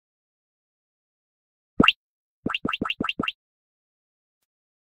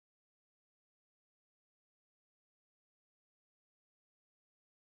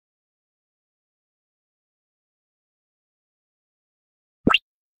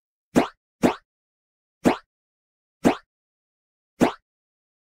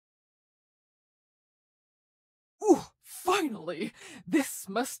Finally! This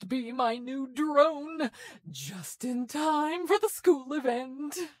must be my new drone! Just in time for the school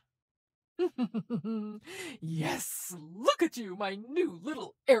event! Yes, look at you, my new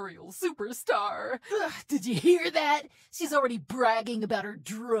little aerial superstar! Ugh, did you hear that? She's already bragging about her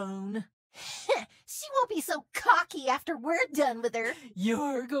drone. She won't be so cocky after we're done with her.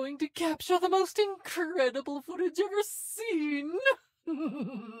 You're going to capture the most incredible footage ever seen!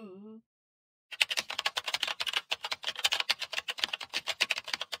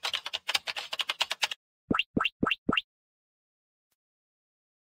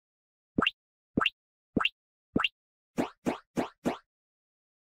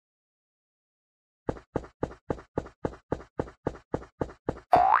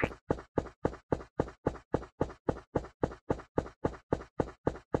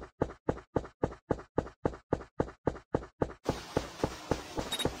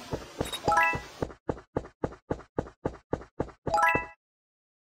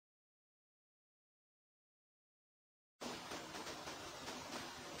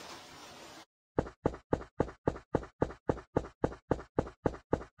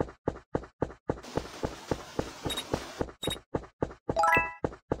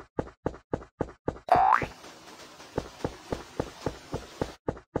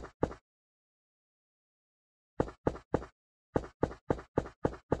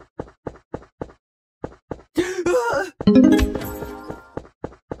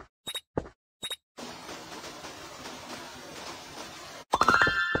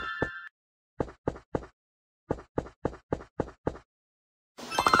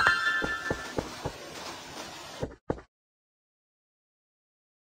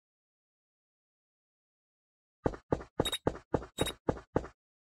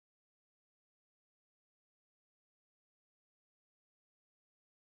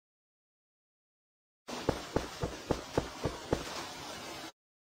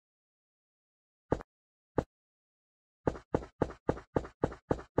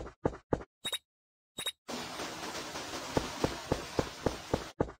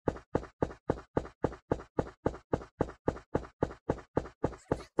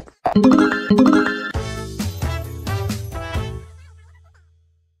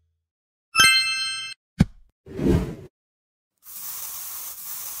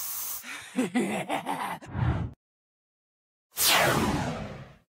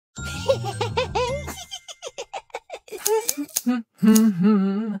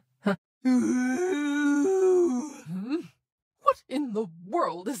 What in the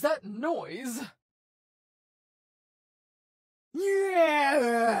world is that noise? No!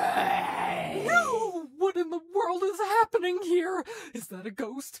 What in the world is happening here? Is that a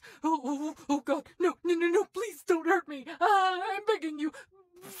ghost? Oh God, no, please don't hurt me. I'm begging you.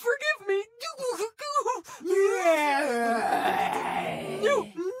 Forgive me. No.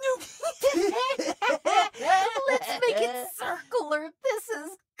 Let's make it circular. This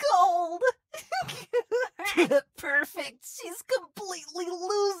is gold. Perfect. She's completely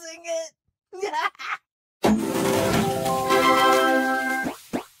losing it.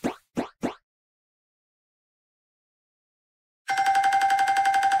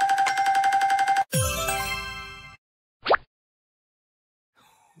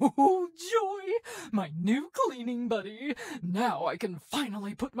 Oh, joy! My new cleaning buddy! Now I can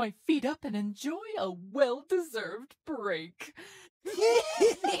finally put my feet up and enjoy a well-deserved break. She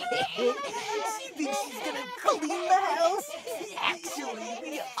thinks she's gonna clean the house.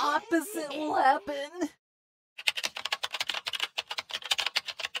 Actually, the opposite will happen.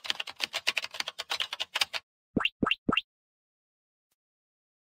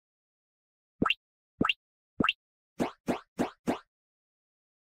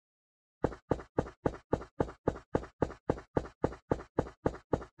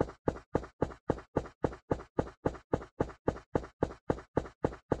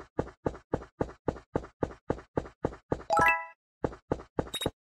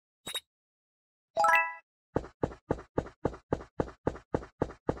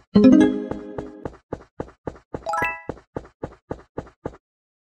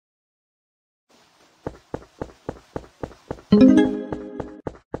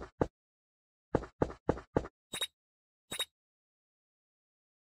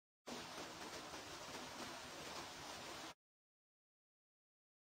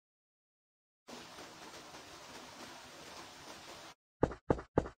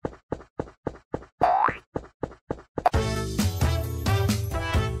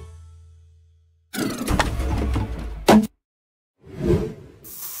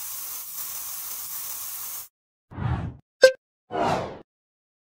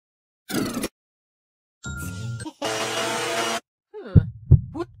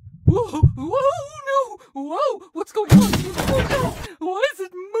 Whoa! What's going on? Oh no! Why is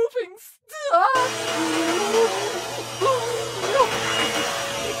it moving? Stop!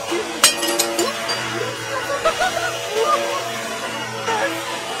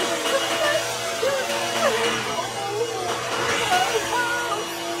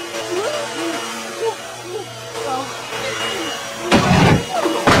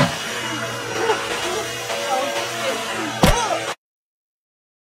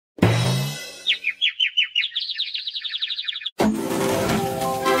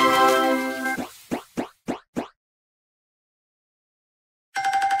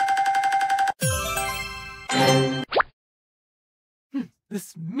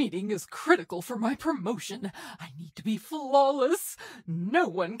 This meeting is critical for my promotion. I need to be flawless. No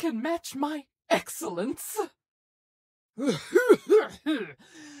one can match my excellence.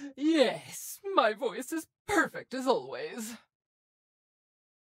 Yes, my voice is perfect as always.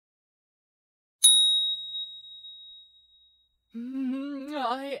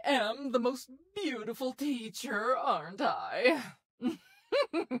 I am the most beautiful teacher, aren't I?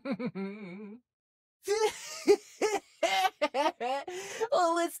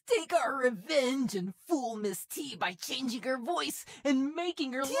 Well, let's take our revenge and fool Miss T by changing her voice and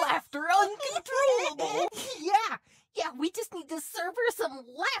making her laughter uncontrollable. Yeah, we just need to serve her some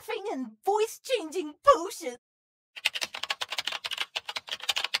laughing and voice-changing potions.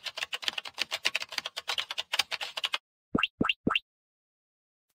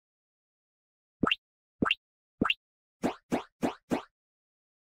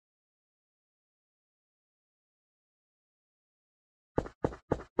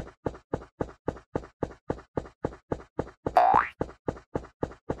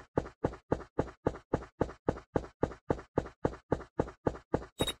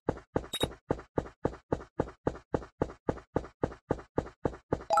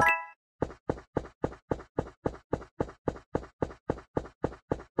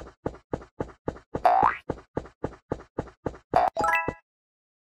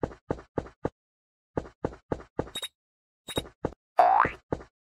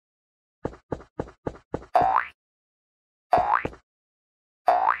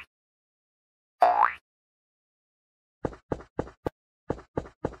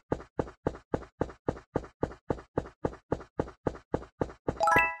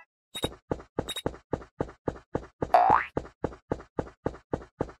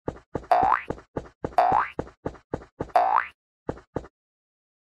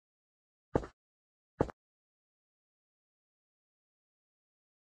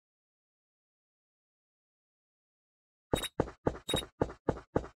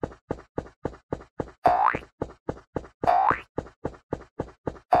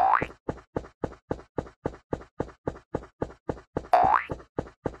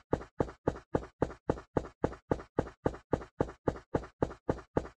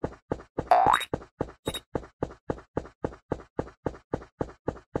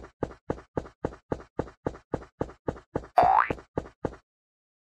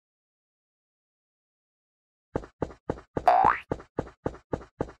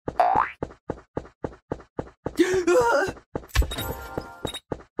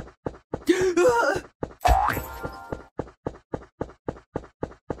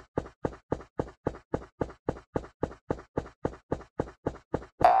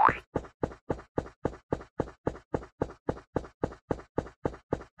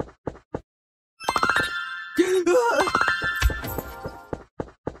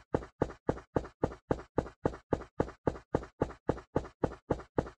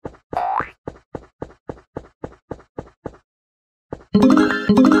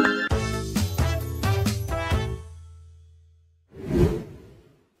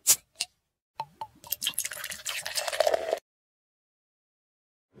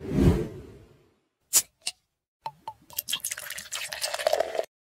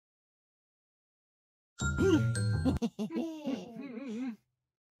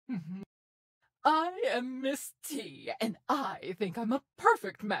 I am Miss T, and I think I'm a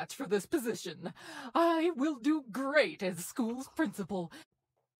perfect match for this position. I will do great as school's principal.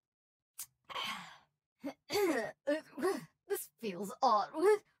 This feels odd.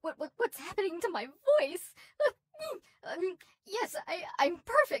 What's happening to my voice? Yes, I'm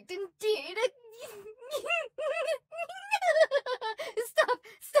perfect indeed. Stop.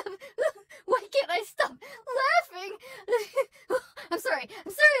 Why can't I stop laughing? I'm sorry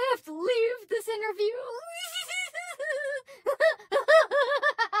I have to leave this interview.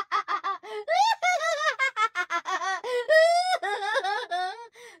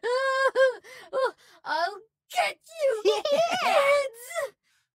 I'll get you kids!